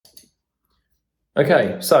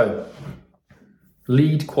Okay, so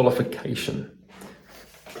lead qualification.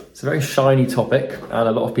 It's a very shiny topic and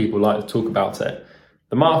a lot of people like to talk about it.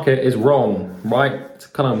 The market is wrong, right?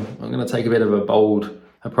 I'm going to take a bit of a bold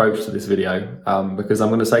approach to this video because I'm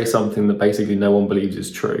going to say something that basically no one believes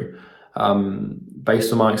is true.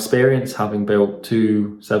 Based on my experience, having built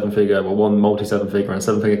one multi-7-figure and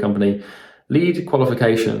 7-figure company, lead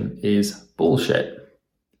qualification is bullshit.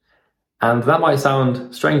 And that might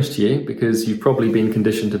sound strange to you because you've probably been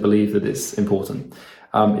conditioned to believe that it's important.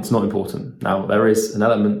 It's not important. Now, there is an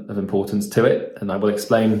element of importance to it, and I will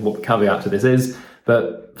explain what the caveat to this is.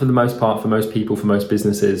 But for the most part, for most people, for most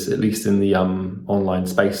businesses, at least in the online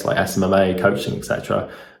space like SMMA, coaching, etc.,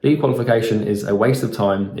 lead qualification is a waste of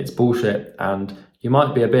time. It's bullshit. And you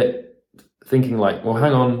might be a bit thinking like, well,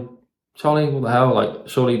 hang on, Charlie, what the hell? Like,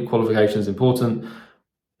 surely qualification is important.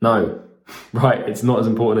 No. Right, it's not as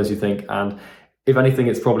important as you think, and if anything,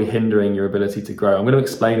 it's probably hindering your ability to grow. I'm going to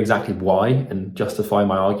explain exactly why and justify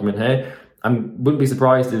my argument here. I wouldn't be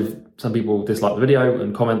surprised if some people dislike the video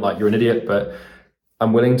and comment like you're an idiot, but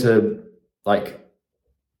I'm willing to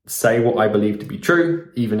say what I believe to be true,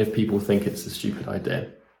 even if people think it's a stupid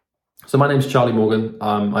idea. So my name is Charlie Morgan.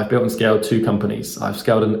 I've built and scaled 2 companies. I've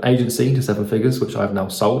scaled an agency to 7 figures, which I've now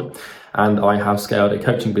sold, and I have scaled a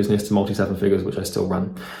coaching business to multi-7 figures, which I still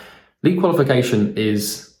run. Lead qualification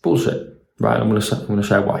is bullshit, right? I'm going to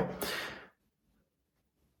share why.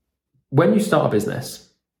 When you start a business,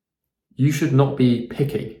 you should not be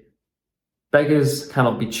picky. Beggars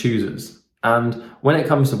cannot be choosers. And when it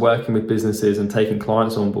comes to working with businesses and taking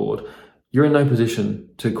clients on board, you're in no position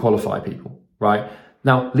to qualify people, right?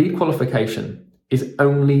 Now, lead qualification is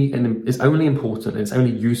only important and it's only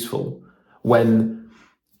useful when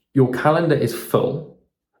your calendar is full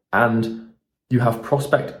and you have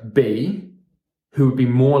prospect B who would be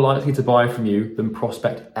more likely to buy from you than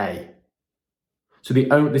prospect A. So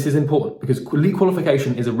this is important because lead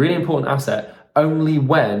qualification is a really important asset only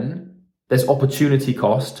when there's opportunity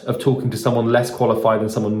cost of talking to someone less qualified than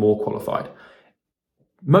someone more qualified.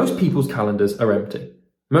 Most people's calendars are empty.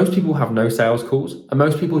 Most people have no sales calls, and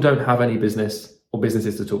most people don't have any business or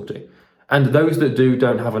businesses to talk to. And those that do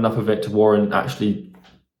don't have enough of it to warrant actually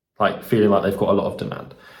feeling like they've got a lot of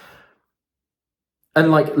demand. And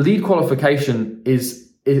lead qualification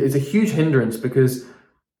is a huge hindrance because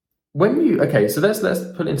so let's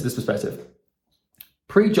put it into this perspective.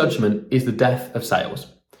 Prejudgment is the death of sales.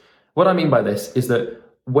 What I mean by this is that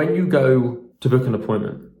when you go to book an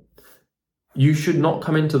appointment, you should not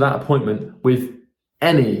come into that appointment with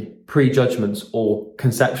any prejudgments or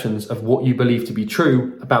conceptions of what you believe to be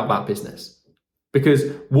true about that business. Because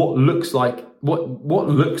whatever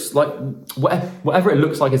it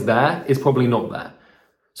looks like is there is probably not there.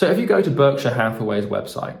 So if you go to Berkshire Hathaway's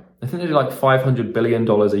website, I think they do $500 billion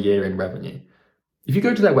a year in revenue. If you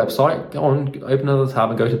go to their website, go on, open another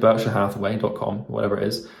tab and go to berkshirehathaway.com, whatever it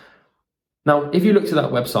is. Now, if you look to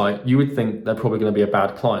that website, you would think they're probably going to be a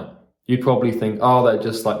bad client. You'd probably think, they're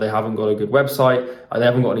just they haven't got a good website, they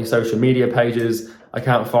haven't got any social media pages, I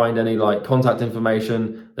can't find any contact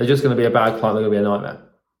information, they're just going to be a bad client, they're going to be a nightmare.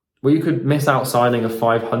 Well, you could miss out signing a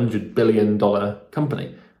 $500 billion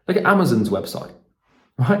company. Look at Amazon's website.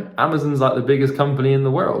 Right? Amazon's the biggest company in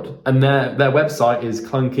the world, and their website is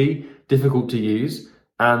clunky, difficult to use,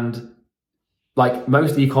 and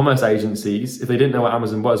most e-commerce agencies, if they didn't know what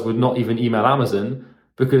Amazon was, would not even email Amazon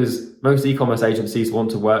because most e-commerce agencies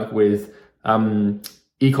want to work with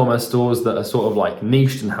e-commerce stores that are sort of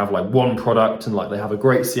niched and have one product and they have a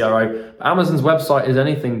great CRO. But Amazon's website is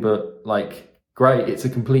anything but great. It's a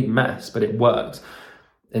complete mess, but it works.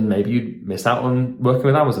 And maybe you'd miss out on working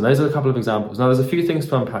with Amazon. Those are a couple of examples. Now, there's a few things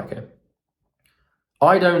to unpack here.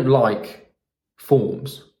 I don't like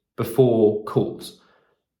forms before calls.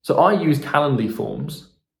 So I use Calendly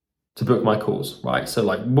forms to book my calls, right? So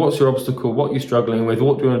what's your obstacle? What are you struggling with?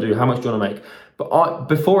 What do you want to do? How much do you want to make? But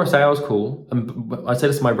before a sales call, and I say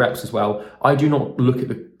this to my reps as well, I do not look at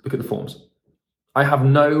the forms.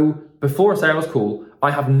 Before a sales call,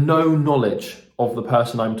 I have no knowledge of the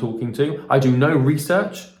person I'm talking to. I do no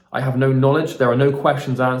research. I have no knowledge. There are no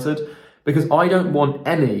questions answered because I don't want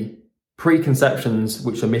any preconceptions,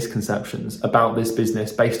 which are misconceptions about this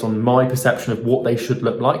business based on my perception of what they should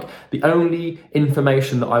look like. The only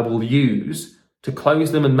information that I will use to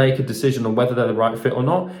close them and make a decision on whether they're the right fit or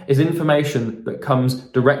not is information that comes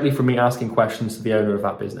directly from me asking questions to the owner of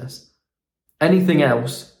that business. Anything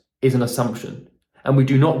else is an assumption. And we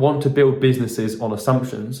do not want to build businesses on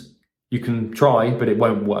assumptions. You can try, but it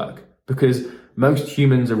won't work because most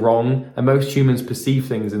humans are wrong and most humans perceive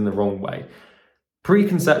things in the wrong way.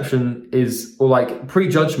 Preconception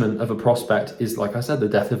prejudgment of a prospect is, like I said, the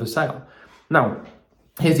death of a sale. Now,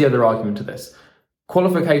 here's the other argument to this.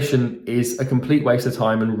 Qualification is a complete waste of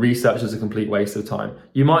time and research is a complete waste of time.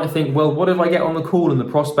 You might think, well, what if I get on the call and the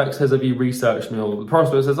prospect says, have you researched me? Or the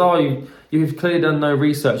prospect says, oh, you've clearly done no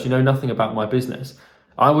research, you know nothing about my business.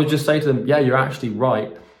 I would just say to them, yeah, you're actually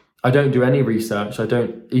right. I don't do any research. I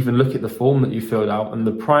don't even look at the form that you filled out. And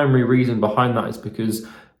the primary reason behind that is because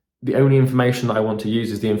the only information that I want to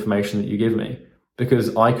use is the information that you give me.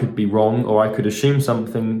 Because I could be wrong, or I could assume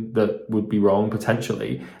something that would be wrong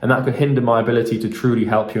potentially, and that could hinder my ability to truly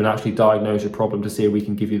help you and actually diagnose your problem to see if we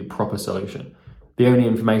can give you the proper solution. The only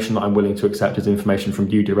information that I'm willing to accept is information from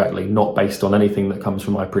you directly, not based on anything that comes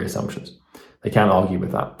from my pre-assumptions. They can't argue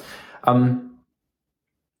with that.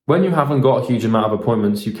 When you haven't got a huge amount of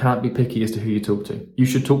appointments, you can't be picky as to who you talk to. You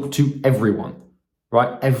should talk to everyone.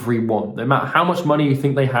 Right? Everyone. No matter how much money you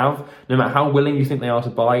think they have, no matter how willing you think they are to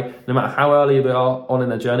buy, no matter how early they are on in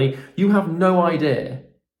their journey, you have no idea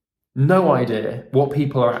what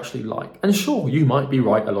people are actually like. And sure, you might be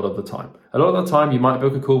right a lot of the time. A lot of the time, you might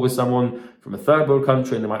book a call with someone from a third world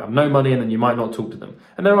country and they might have no money and then you might not talk to them.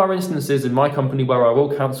 And there are instances in my company where I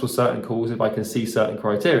will cancel certain calls if I can see certain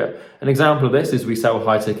criteria. An example of this is we sell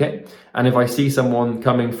high ticket. And if I see someone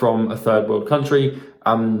coming from a third world country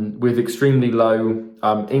with extremely low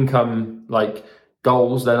income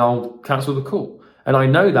goals, then I'll cancel the call. And I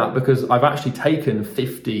know that because I've actually taken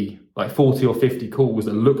 40 or 50 calls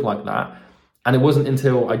that look like that. And it wasn't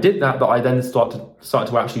until I did that I then start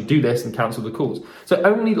to actually do this and cancel the calls. So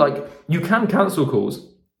only you can cancel calls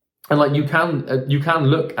and you can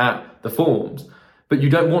look at the forms, but you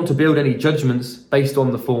don't want to build any judgments based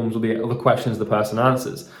on the forms or the questions the person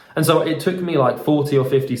answers. And so it took me 40 or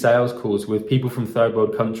 50 sales calls with people from third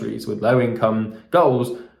world countries with low income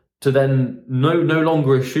goals to then no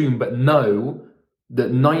longer assume, but know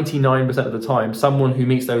that 99% of the time, someone who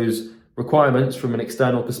meets those requirements from an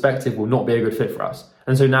external perspective will not be a good fit for us.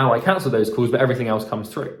 And so now I cancel those calls, but everything else comes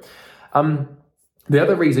through. The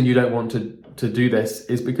other reason you don't want to do this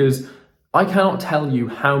is because I cannot tell you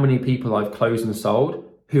how many people I've closed and sold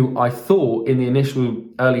who I thought in the initial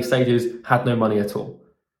early stages had no money at all.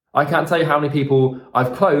 I can't tell you how many people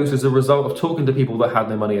I've closed as a result of talking to people that had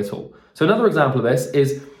no money at all. So another example of this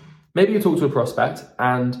is maybe you talk to a prospect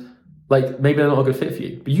and maybe they're not a good fit for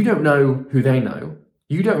you, but you don't know who they know.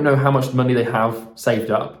 You don't know how much money they have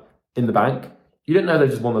saved up in the bank. You don't know they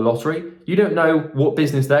just won the lottery. You don't know what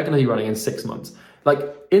business they're going to be running in 6 months.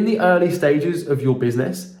 In the early stages of your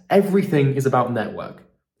business, everything is about network.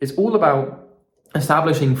 It's all about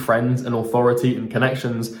establishing friends and authority and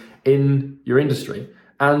connections in your industry.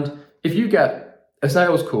 And if you get a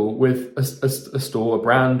sales call with a store, a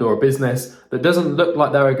brand or a business that doesn't look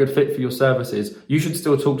like they're a good fit for your services, you should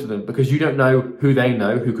still talk to them because you don't know who they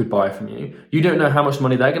know who could buy from you. You don't know how much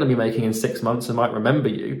money they're going to be making in 6 months and might remember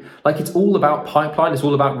you. It's all about pipeline. It's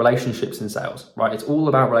all about relationships in sales, right? It's all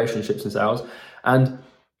about relationships in sales. And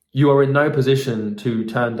you are in no position to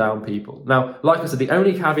turn down people. Now, like I said, the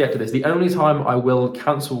only caveat to this, the only time I will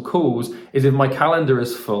cancel calls is if my calendar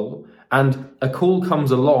is full and a call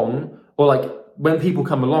comes along, or when people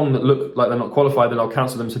come along that look like they're not qualified, then I'll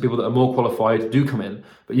cancel them so people that are more qualified do come in.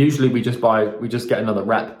 But usually we just get another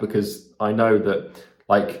rep because I know that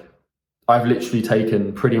I've literally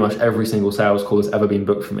taken pretty much every single sales call that's ever been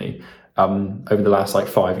booked for me over the last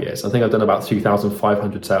 5 years. I think I've done about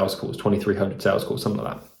 2,500 sales calls, 2,300 sales calls, something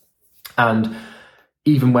like that. And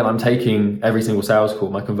even when I'm taking every single sales call,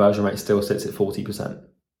 my conversion rate still sits at 40%.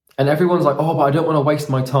 And everyone's like, oh, but I don't want to waste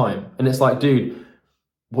my time. And it's dude,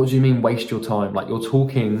 what do you mean waste your time?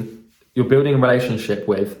 You're building a relationship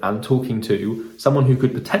with and talking to someone who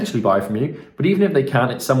could potentially buy from you. But even if they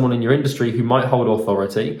can't, it's someone in your industry who might hold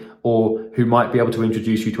authority or who might be able to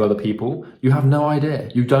introduce you to other people. You have no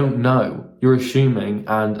idea. You don't know. You're assuming,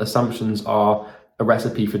 and assumptions are a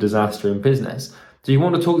recipe for disaster in business. So you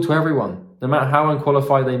want to talk to everyone, no matter how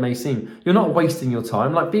unqualified they may seem. You're not wasting your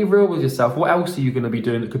time. Be real with yourself. What else are you going to be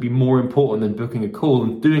doing that could be more important than booking a call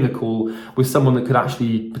and doing a call with someone that could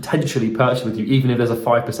actually potentially purchase with you, even if there's a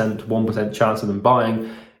 5% to 1% chance of them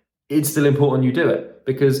buying? It's still important you do it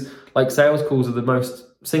because sales calls are the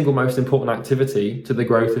single most important activity to the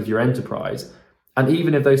growth of your enterprise. And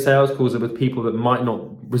even if those sales calls are with people that might not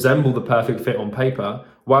resemble the perfect fit on paper,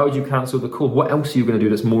 why would you cancel the call? What else are you going to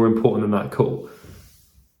do that's more important than that call?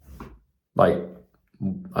 I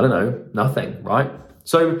don't know, nothing, right?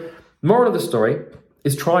 So moral of the story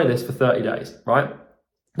is try this for 30 days, right?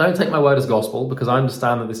 Don't take my word as gospel because I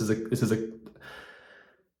understand that this is a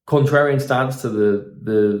contrarian stance to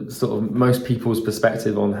the sort of most people's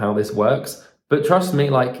perspective on how this works. But trust me,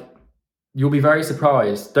 you'll be very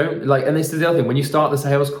surprised. And this is the other thing, when you start the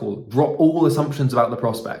sales call, drop all assumptions about the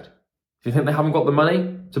prospect. If you think they haven't got the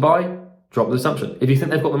money to buy, drop the assumption. If you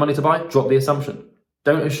think they've got the money to buy, drop the assumption.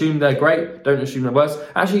 Don't assume they're great. Don't assume they're worse.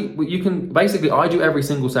 Actually, you can basically, I do every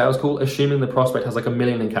single sales call assuming the prospect has like $1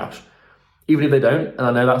 million in cash. Even if they don't, and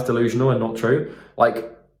I know that's delusional and not true,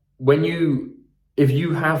 like if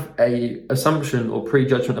you have a assumption or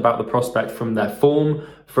prejudgment about the prospect from their form,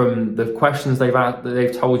 from the questions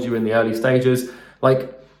they've told you in the early stages,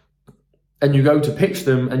 and you go to pitch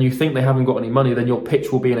them and you think they haven't got any money, then your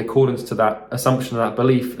pitch will be in accordance to that assumption and that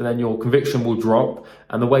belief, and then your conviction will drop,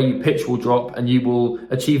 and the way you pitch will drop, and you will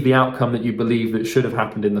achieve the outcome that you believe that should have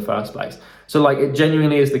happened in the first place. So it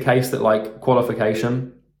genuinely is the case that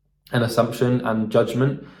qualification and assumption and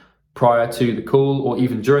judgment prior to the call or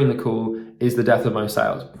even during the call is the death of most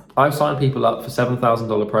sales. I've signed people up for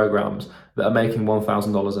 $7,000 programs that are making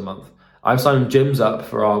 $1,000 a month. I've signed gyms up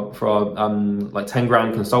for our 10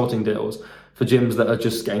 grand consulting deals for gyms that are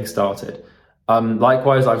just getting started.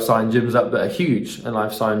 Likewise, I've signed gyms up that are huge, and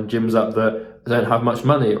I've signed gyms up that don't have much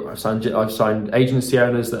money. I've signed agency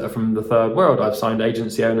owners that are from the third world. I've signed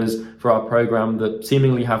agency owners for our program that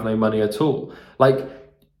seemingly have no money at all.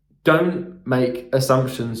 Don't make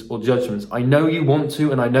assumptions or judgments. I know you want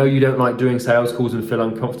to, and I know you don't like doing sales calls and feel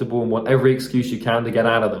uncomfortable and want every excuse you can to get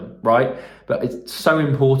out of them, right? But it's so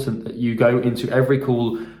important that you go into every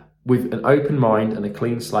call with an open mind and a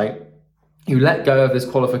clean slate. You let go of this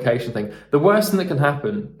qualification thing. The worst thing that can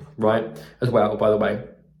happen, right, as well, by the way,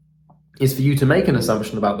 is for you to make an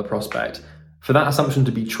assumption about the prospect, for that assumption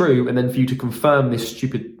to be true, and then for you to confirm this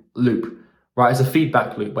stupid loop. Right, it's a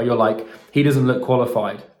feedback loop where you're like, he doesn't look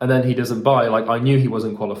qualified, and then he doesn't buy, I knew he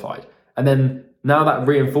wasn't qualified. And then now that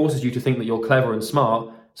reinforces you to think that you're clever and smart,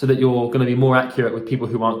 so that you're going to be more accurate with people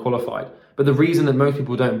who aren't qualified. But the reason that most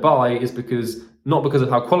people don't buy is not because of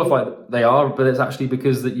how qualified they are, but it's actually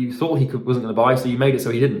because that you thought he wasn't going to buy, so you made it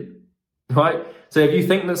so he didn't. Right? So if you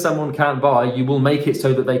think that someone can't buy, you will make it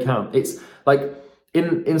so that they can. It's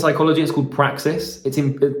in psychology, it's called praxis.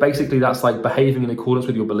 Basically that's behaving in accordance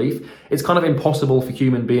with your belief. It's kind of impossible for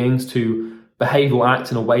human beings to behave or act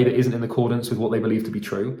in a way that isn't in accordance with what they believe to be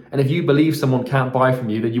true. And if you believe someone can't buy from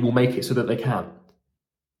you, then you will make it so that they can.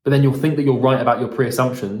 But then you'll think that you're right about your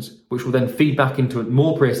pre-assumptions, which will then feed back into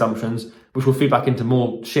more pre-assumptions, which will feed back into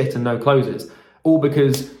more shit and no closes. All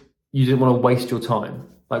because you didn't want to waste your time.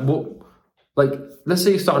 Let's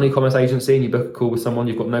say you start an e-commerce agency and you book a call with someone,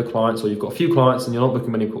 you've got no clients, or you've got a few clients and you're not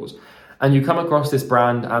booking many calls. And you come across this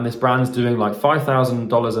brand, and this brand's doing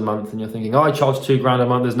 $5,000 a month, and you're thinking, I charge $2,000 a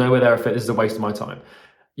month, there's no way they're a fit, this is a waste of my time.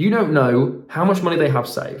 You don't know how much money they have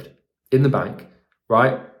saved in the bank,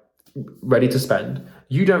 right? Ready to spend.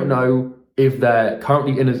 You don't know if they're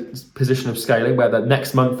currently in a position of scaling where the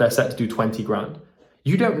next month they're set to do 20 grand.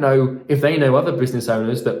 You don't know if they know other business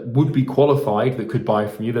owners that would be qualified that could buy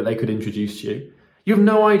from you, that they could introduce to you. You have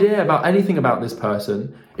no idea about anything about this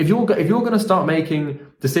person. If you're going to start making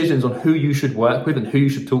decisions on who you should work with and who you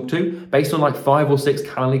should talk to based on 5 or 6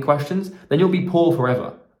 Calendly questions, then you'll be poor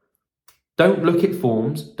forever. Don't look at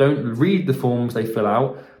forms. Don't read the forms they fill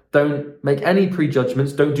out. Don't make any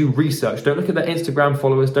prejudgments. Don't do research. Don't look at their Instagram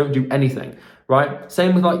followers. Don't do anything, right?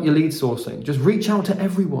 Same with your lead sourcing. Just reach out to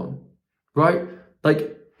everyone, right?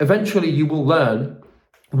 Eventually you will learn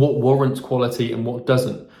what warrants quality and what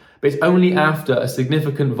doesn't. But it's only after a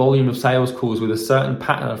significant volume of sales calls with a certain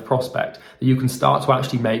pattern of prospect that you can start to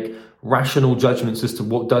actually make rational judgments as to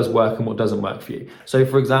what does work and what doesn't work for you. So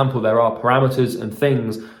for example, there are parameters and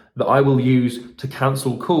things that I will use to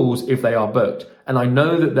cancel calls if they are booked. And I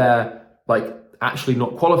know that they're actually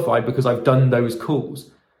not qualified because I've done those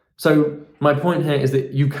calls. So my point here is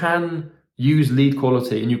that you can use lead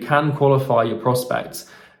quality and you can qualify your prospects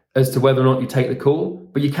as to whether or not you take the call,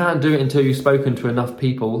 but you can't do it until you've spoken to enough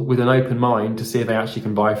people with an open mind to see if they actually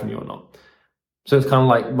can buy from you or not. So it's kind of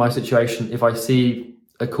like my situation. If I see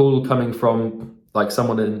a call coming from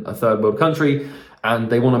someone in a third world country and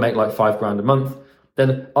they want to make $5,000 a month,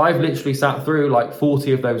 then I've literally sat through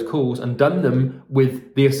 40 of those calls and done them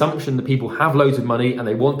with the assumption that people have loads of money and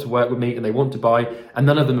they want to work with me and they want to buy, and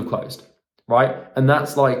none of them have closed, right? And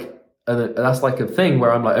that's a thing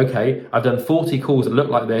where I'm okay, I've done 40 calls that look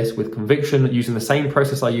like this with conviction, using the same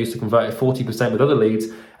process I used to convert at 40% with other leads,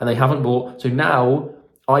 and they haven't bought. So now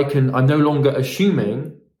I'm no longer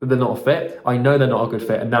assuming that they're not a fit. I know they're not a good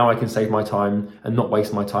fit, and now I can save my time and not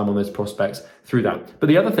waste my time on those prospects through that. But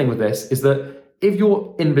the other thing with this is that if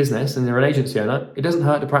you're in business and you're an agency owner, it doesn't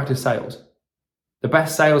hurt to practice sales. The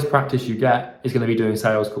best sales practice you get is going to be doing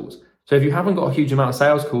sales calls. So if you haven't got a huge amount of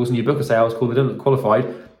sales calls and you book a sales call that doesn't look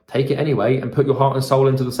qualified, take it anyway and put your heart and soul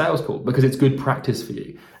into the sales call, because it's good practice for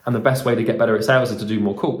you. And the best way to get better at sales is to do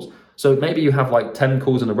more calls. So maybe you have 10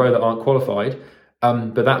 calls in a row that aren't qualified,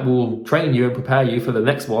 But that will train you and prepare you for the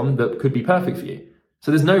next one that could be perfect for you.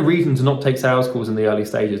 So there's no reason to not take sales calls in the early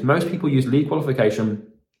stages. Most people use lead qualification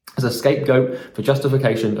as a scapegoat for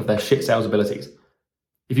justification of their shit sales abilities.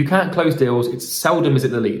 If you can't close deals, it's seldom is it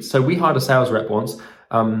the leads. So we hired a sales rep once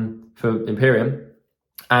for Imperium,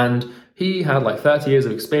 and he had like 30 years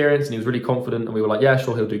of experience and he was really confident, and we were like, yeah,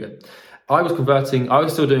 sure, he'll do good. I was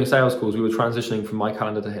still doing sales calls. We were transitioning from my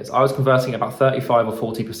calendar to his. I was converting about 35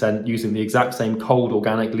 or 40% using the exact same cold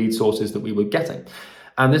organic lead sources that we were getting.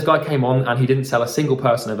 And this guy came on and he didn't sell a single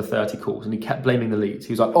person over 30 calls, and he kept blaming the leads.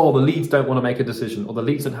 He was like, oh, the leads don't want to make a decision, or the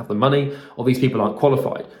leads don't have the money, or these people aren't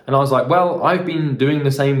qualified. And I was like, well, I've been doing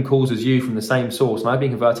the same calls as you from the same source, and I've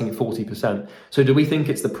been converting at 40%. So do we think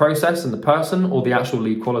it's the process and the person or the actual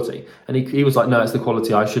lead quality? And he was like, no, it's the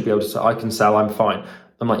quality. I should be able to sell. I can sell. I'm fine.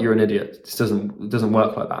 I'm like, you're an idiot. It doesn't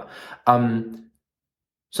work like that.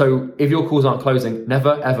 So if your calls aren't closing,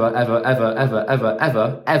 never, ever, ever, ever, ever, ever,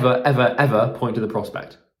 ever, ever, ever, ever point to the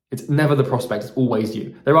prospect. It's never the prospect, it's always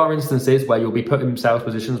you. There are instances where you'll be put in sales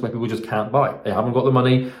positions where people just can't buy. They haven't got the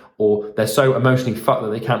money, or they're so emotionally fucked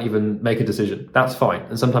that they can't even make a decision. That's fine,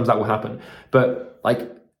 and sometimes that will happen. But like,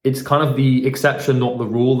 it's kind of the exception, not the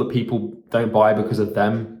rule, that people don't buy because of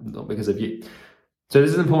them, not because of you. So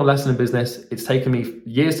this is an important lesson in business. It's taken me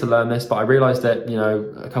years to learn this, but I realized that,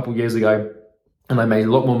 a couple of years ago, and I made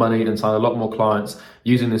a lot more money and signed a lot more clients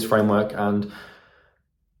using this framework. And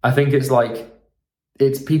I think it's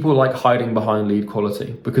people like hiding behind lead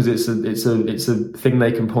quality because it's a thing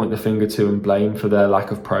they can point the finger to and blame for their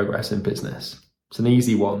lack of progress in business. It's an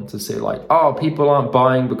easy one to say, like, oh, people aren't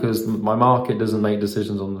buying because my market doesn't make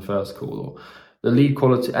decisions on the first call, or the lead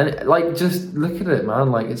quality. And like, just look at it,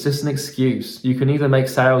 man. Like, it's just an excuse. You can either make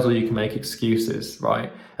sales or you can make excuses,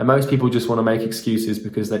 right? And most people just want to make excuses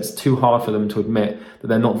because it's too hard for them to admit that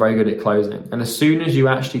they're not very good at closing. And as soon as you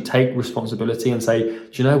actually take responsibility and say, do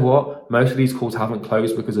you know what? Most of these calls haven't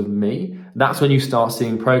closed because of me. That's when you start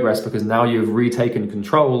seeing progress, because now you've retaken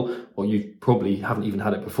control, or you probably haven't even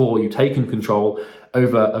had it before. You've taken control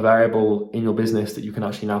over a variable in your business that you can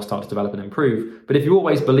actually now start to develop and improve. But if you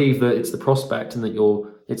always believe that it's the prospect and that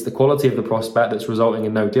it's the quality of the prospect that's resulting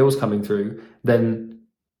in no deals coming through, then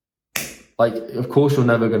like, of course, you're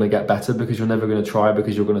never going to get better, because you're never going to try,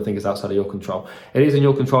 because you're going to think it's outside of your control. It is in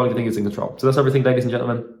your control if you think it's in control. So that's everything, ladies and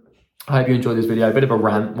gentlemen. I hope you enjoyed this video. A bit of a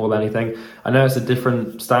rant more than anything. I know it's a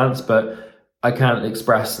different stance, but I can't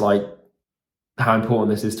express like how important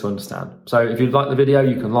this is to understand. So if you like the video,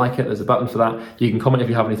 you can like it. There's a button for that. You can comment if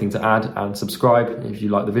you have anything to add, and subscribe. If you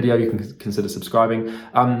like the video, you can consider subscribing.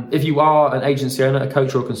 If you are an agency owner, a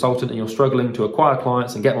coach, or a consultant, and you're struggling to acquire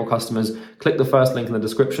clients and get more customers, click the first link in the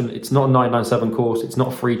description. It's not a 997 course. It's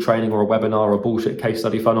not free training or a webinar or a bullshit case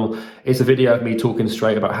study funnel. It's a video of me talking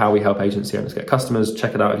straight about how we help agency owners get customers.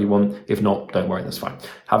 Check it out if you want. If not, don't worry, that's fine.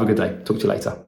 Have a good day. Talk to you later.